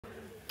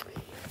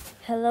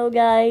Hello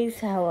guys,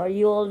 how are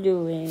you all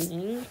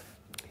doing?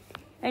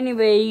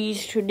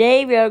 Anyways,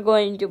 today we are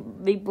going to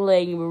be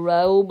playing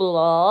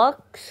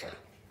Roblox.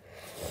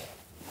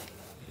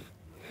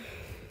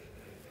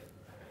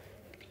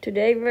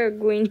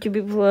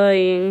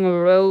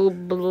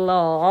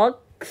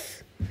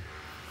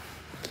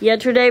 Yeah,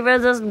 today we're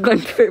just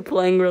going to be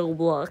playing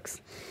Roblox.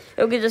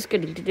 Okay, just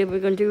kidding. Today we're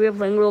going to be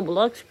playing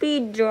Roblox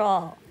Speed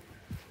Draw.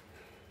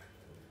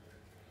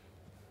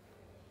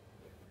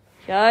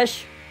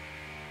 Josh?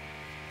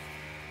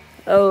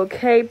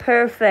 Okay,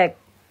 perfect.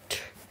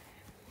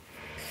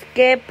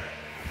 Skip.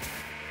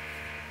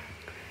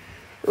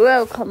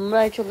 Well,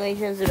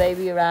 congratulations,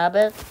 baby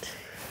rabbit.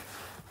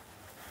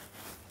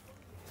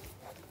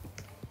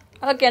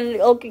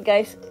 Okay,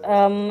 guys.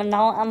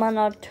 Now I'm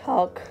gonna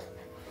talk.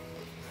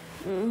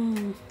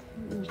 Okay.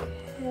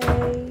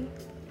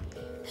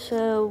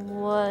 So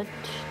what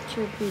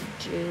should we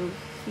do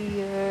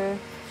here?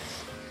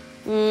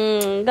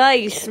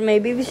 Guys,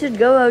 maybe we should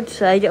go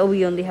outside. Oh,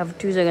 we only have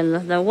 2 seconds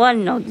left. Now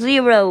 1, not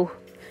 0.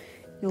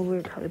 No,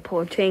 we're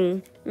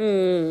teleporting.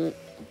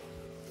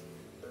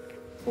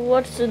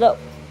 What's the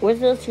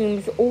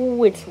seems?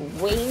 Oh, it's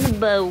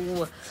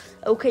rainbow.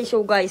 Okay,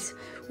 so guys,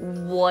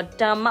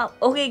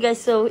 okay,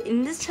 guys. So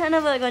in this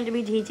channel, we're going to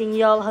be teaching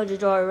y'all how to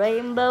draw a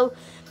rainbow.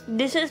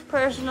 This is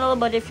personal,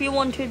 but if you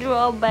want to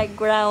draw a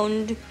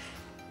background,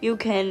 you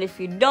can. If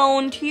you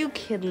don't, you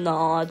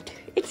cannot.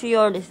 It's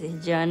your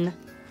decision.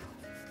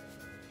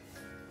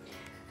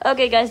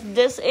 Okay, guys,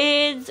 this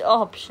is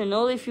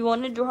optional. If you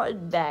want to draw a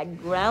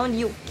background,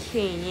 you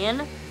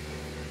can.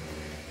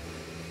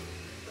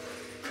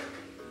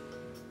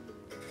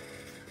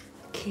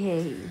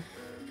 Okay.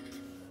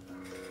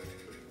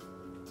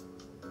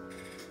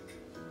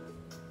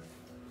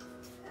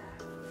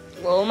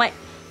 Oh my.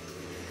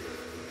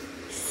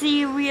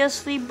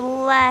 Seriously,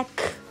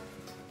 black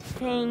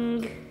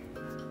thing.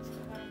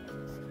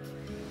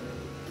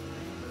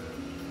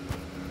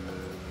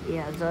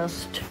 Yeah,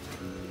 just.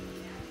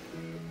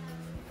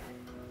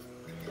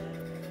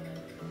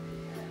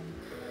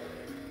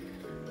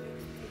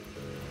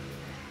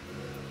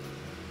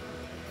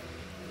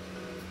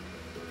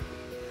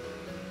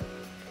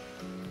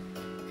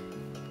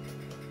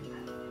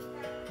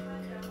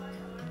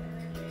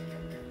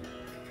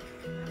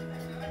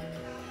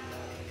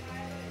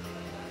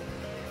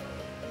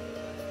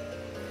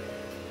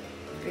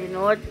 You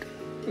know what?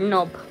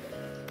 Nope.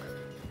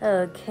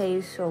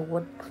 Okay, so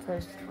what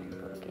plus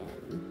number again?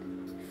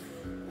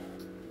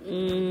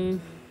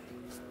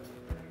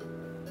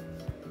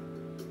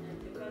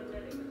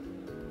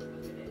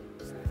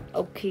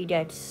 Okay,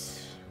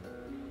 that's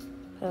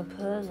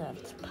purple,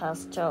 that's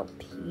pastel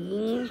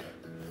pink.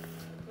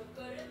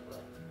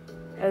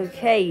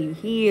 Okay,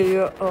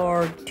 here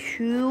are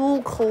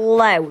 2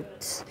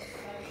 clouds.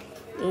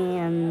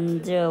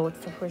 And what's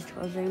the first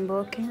color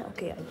rainbow again?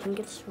 Okay, I think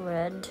it's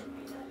red.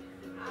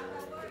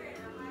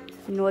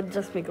 You know what?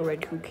 Just make a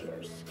red. Who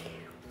cares?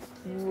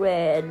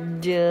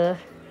 Red.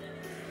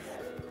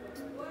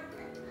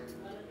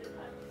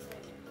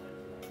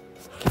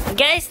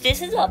 Guys,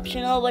 this is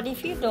optional, but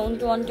if you don't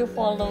want to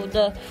follow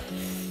the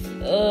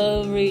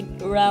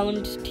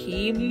round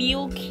theme,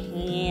 you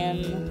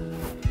can.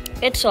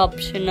 It's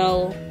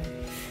optional.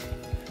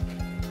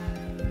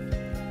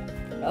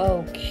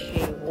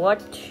 Okay,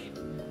 what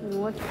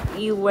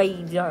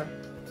eraser?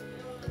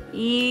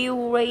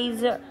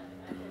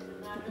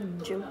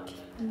 Joking.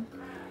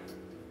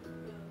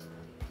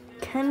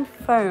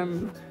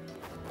 Confirm.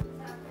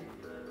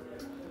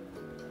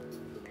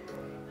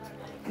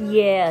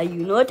 Yeah,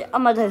 you know what?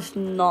 I'm gonna just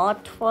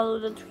not follow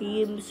the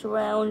themes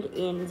around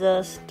and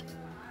just.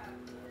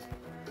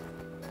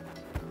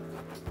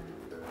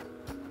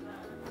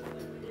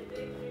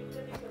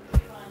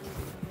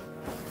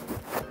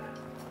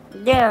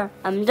 There,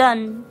 I'm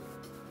done.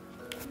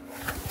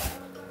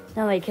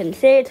 Now I can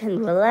sit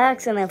and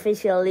relax and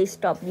officially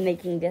stop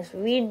making this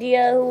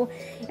video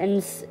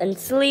and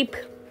sleep.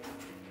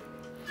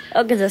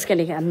 Okay, just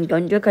kidding. I'm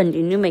going to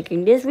continue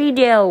making this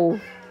video.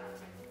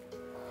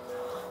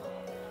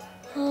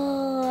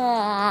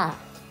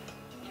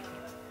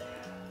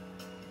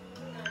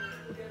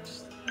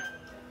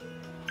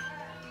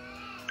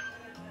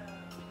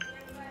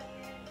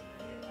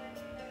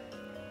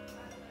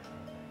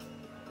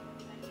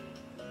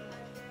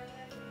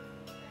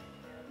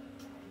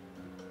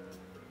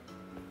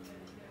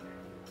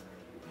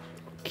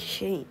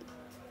 Okay.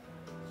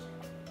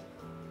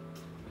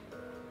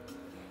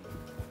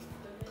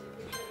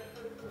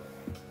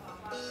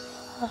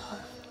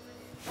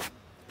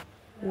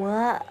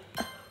 What?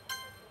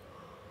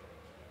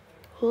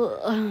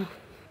 Oh,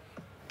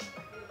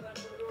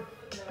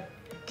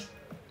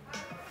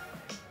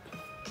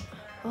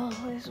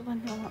 this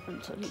one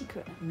I'm so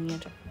good.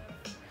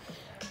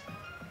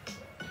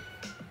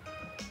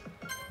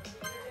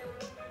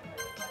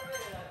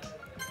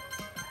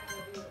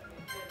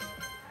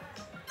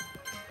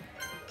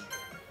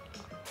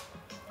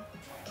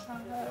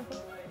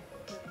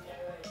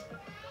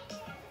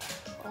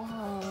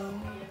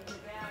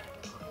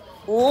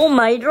 Oh,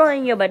 my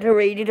drawing, you better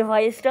rate it a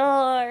 5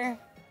 star.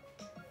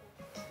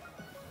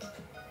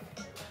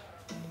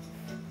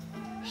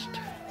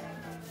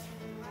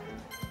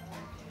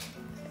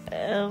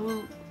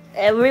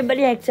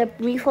 Everybody except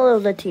me follow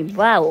the team.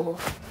 Wow.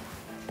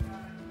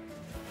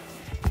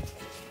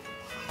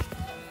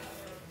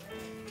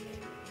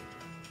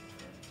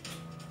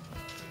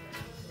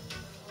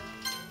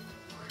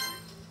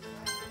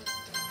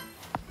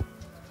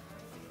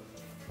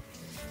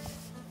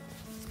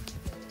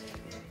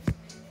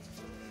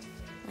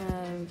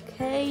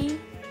 Okay.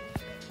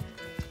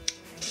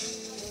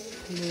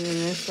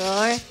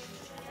 Dinosaur.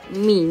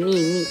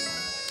 Me.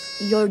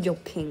 You're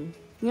joking.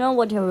 You know,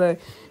 whatever.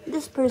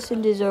 This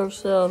person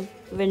deserves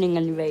winning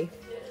anyway.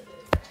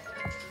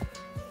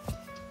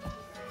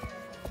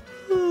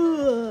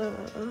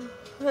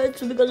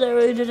 It's because I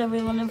rated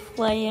everyone in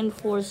flying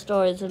 4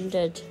 stars, isn't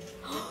it?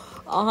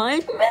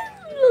 I'm in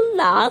the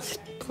last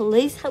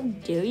place. How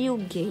dare you,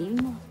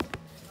 game?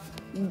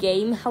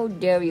 Game, how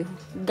dare you?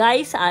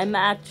 Guys, I'm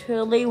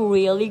actually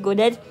really good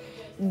at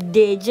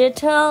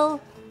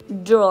digital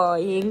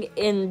drawing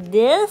in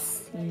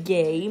this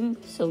game.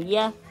 So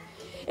yeah,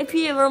 if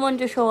you ever want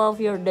to show off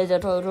your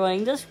digital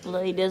drawing, just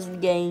play this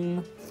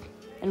game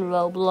in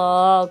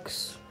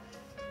Roblox.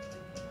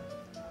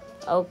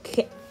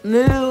 Okay,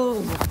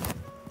 move.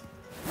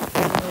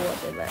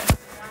 Whatever.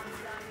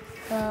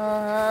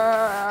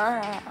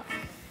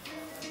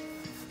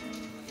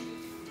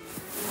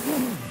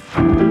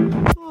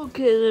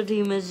 Okay, the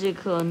team is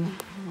Jikun.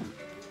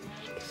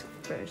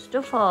 First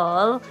of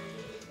all,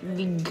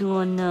 we're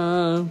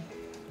gonna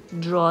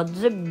draw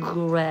the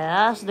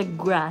grass. The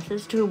grass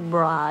is too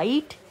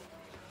bright.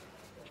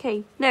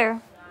 Okay,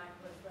 there.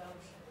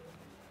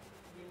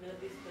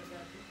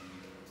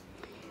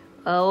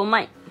 Oh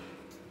my.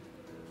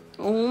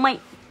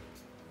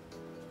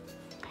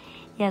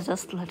 Yeah,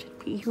 just let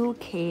it be. Who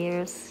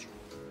cares?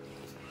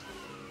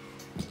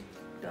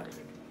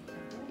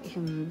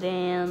 And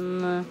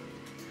then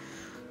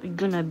we're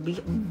gonna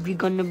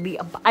be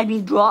I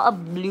mean, draw a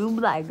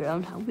blue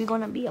background. How we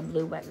gonna be a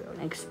blue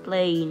background?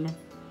 Explain.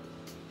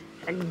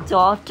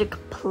 Exotic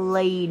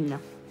plane.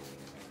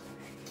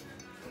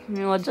 You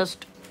know,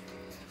 just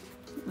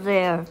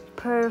there.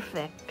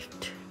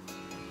 Perfect.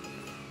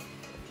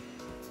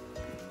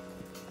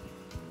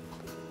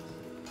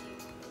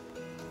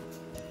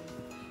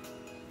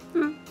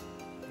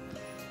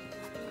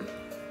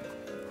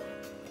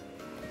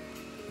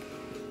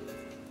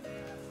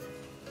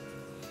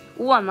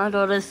 Oh, I'm not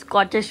on a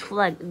Scottish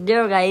flag.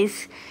 There,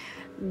 guys.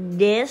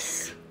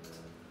 This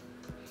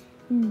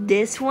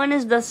one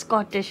is the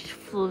Scottish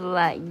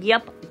flag.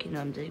 Yep. Okay,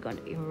 now I'm just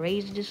gonna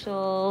erase this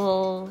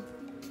all.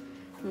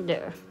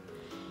 There.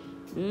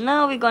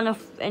 Now we're gonna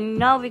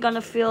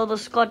fill the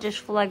Scottish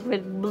flag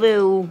with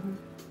blue.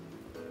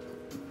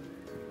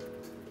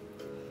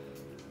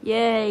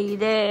 Yay!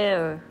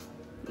 There.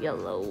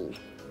 Yellow.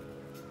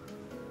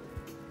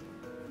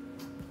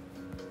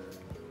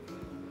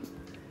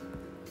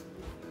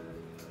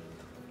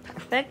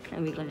 Perfect.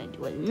 And we're gonna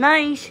do a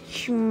nice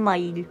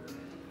smile.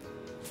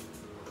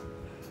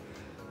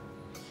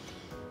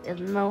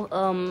 And now,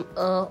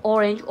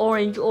 orange.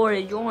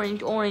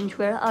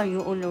 Where are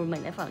you? Oh, never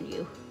mind. I found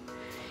you.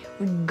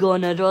 We're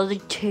gonna draw the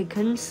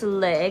chicken's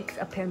legs.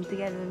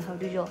 Apparently, I don't know how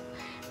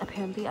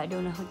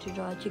to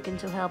draw a chicken.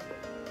 So help.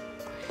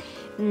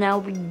 Now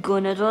we're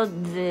gonna draw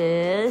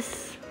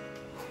this.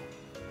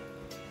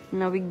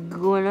 Now we're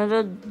gonna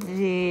draw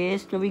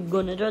this. Now we're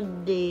gonna draw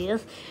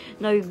this.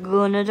 Now we're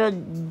gonna draw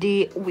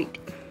the wait.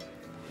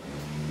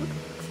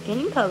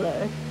 Skin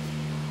color.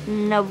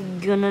 Now we're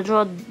gonna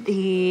draw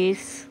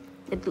this.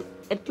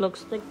 It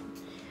looks like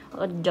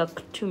a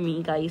duck to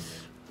me,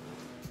 guys.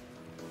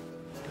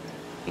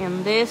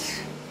 And this,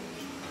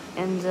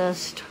 and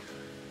just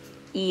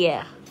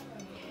yeah.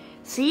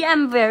 See,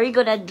 I'm very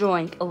good at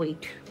drawing. Oh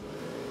wait,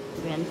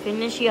 we haven't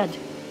finished yet.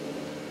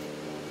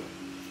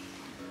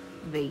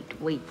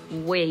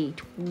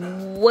 Wait.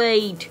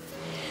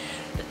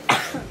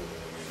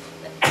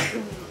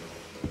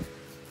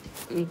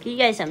 Okay,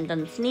 guys, I'm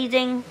done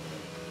sneezing.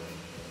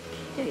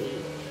 Okay.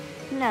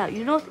 Now,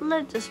 you know,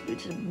 let's just do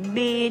it a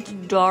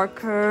bit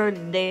darker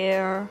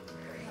there.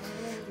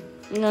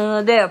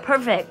 There,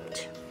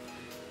 perfect.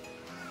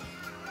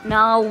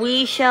 Now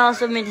we shall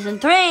submit this in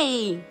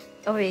 3.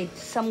 Oh wait,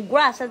 some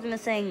grass is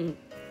missing.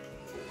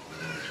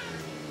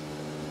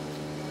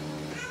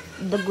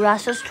 The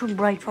grass is too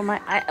bright for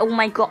my eye. Oh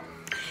my god.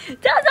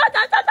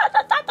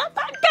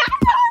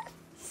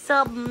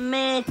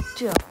 Submit.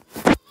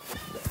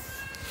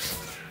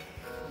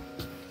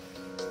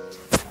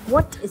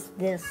 What is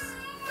this?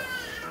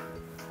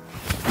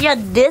 Yeah,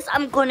 this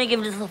I'm gonna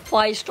give this a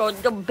 5 star.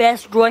 The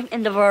best drawing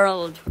in the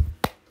world.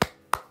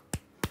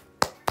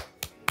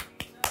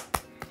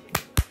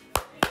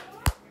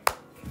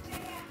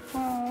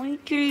 Oh,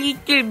 it's a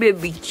little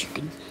baby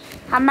chicken.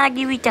 I'm gonna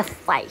give it a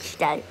 5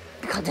 star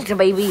because it's a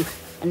baby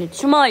and it's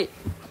small.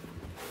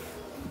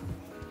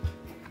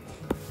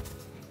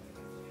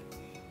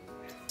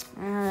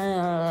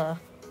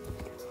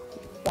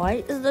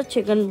 Why is the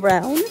chicken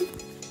brown?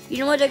 You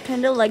know what? I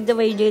kind of like the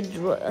way they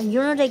draw. You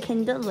know what? I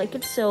kind of like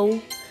it.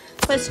 So,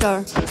 5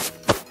 star.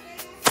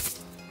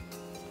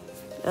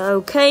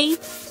 Okay.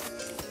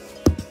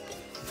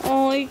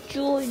 I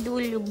joined the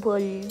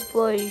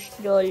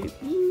personal.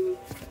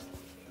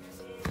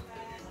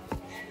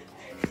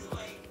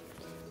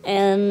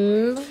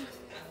 And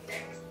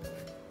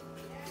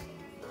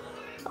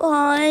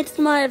it's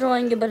my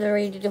drawing. You better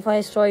rate it a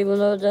 5-star, even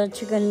though the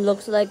chicken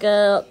looks like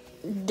a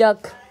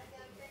duck.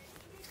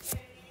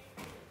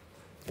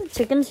 The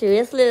chicken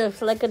seriously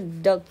looks like a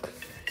duck.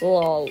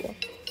 Lol.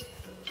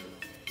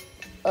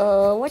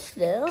 What's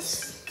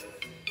this?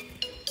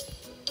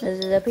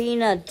 This is a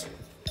peanut.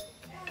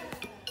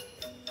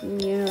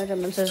 You know what?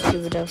 I'm gonna just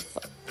give it a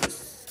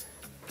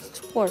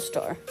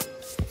 4-star.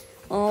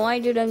 Oh, I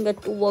didn't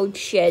get to vote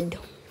shed.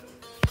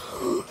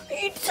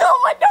 It's so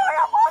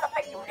adorable!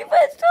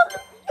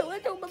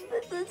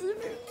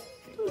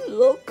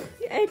 Look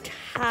at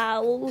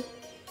how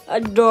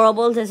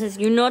adorable this is.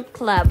 You not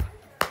clap.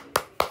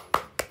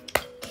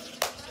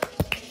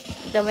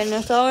 The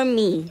winners are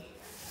me.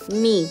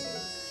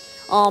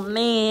 Oh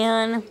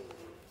man.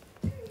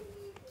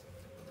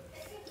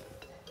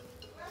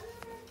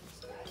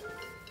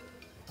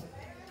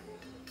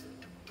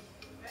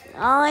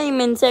 I'm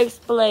in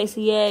 6th place.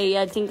 Yay.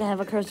 I think I have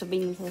a curse of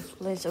being in 6th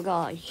place. Oh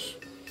gosh.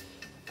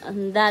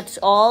 And that's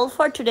all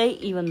for today,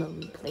 even though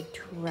we played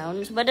 2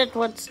 rounds. But it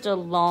was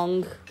still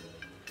long.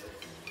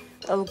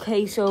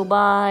 Okay, so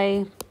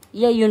bye.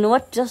 Yeah, you know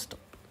what? Just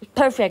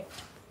perfect.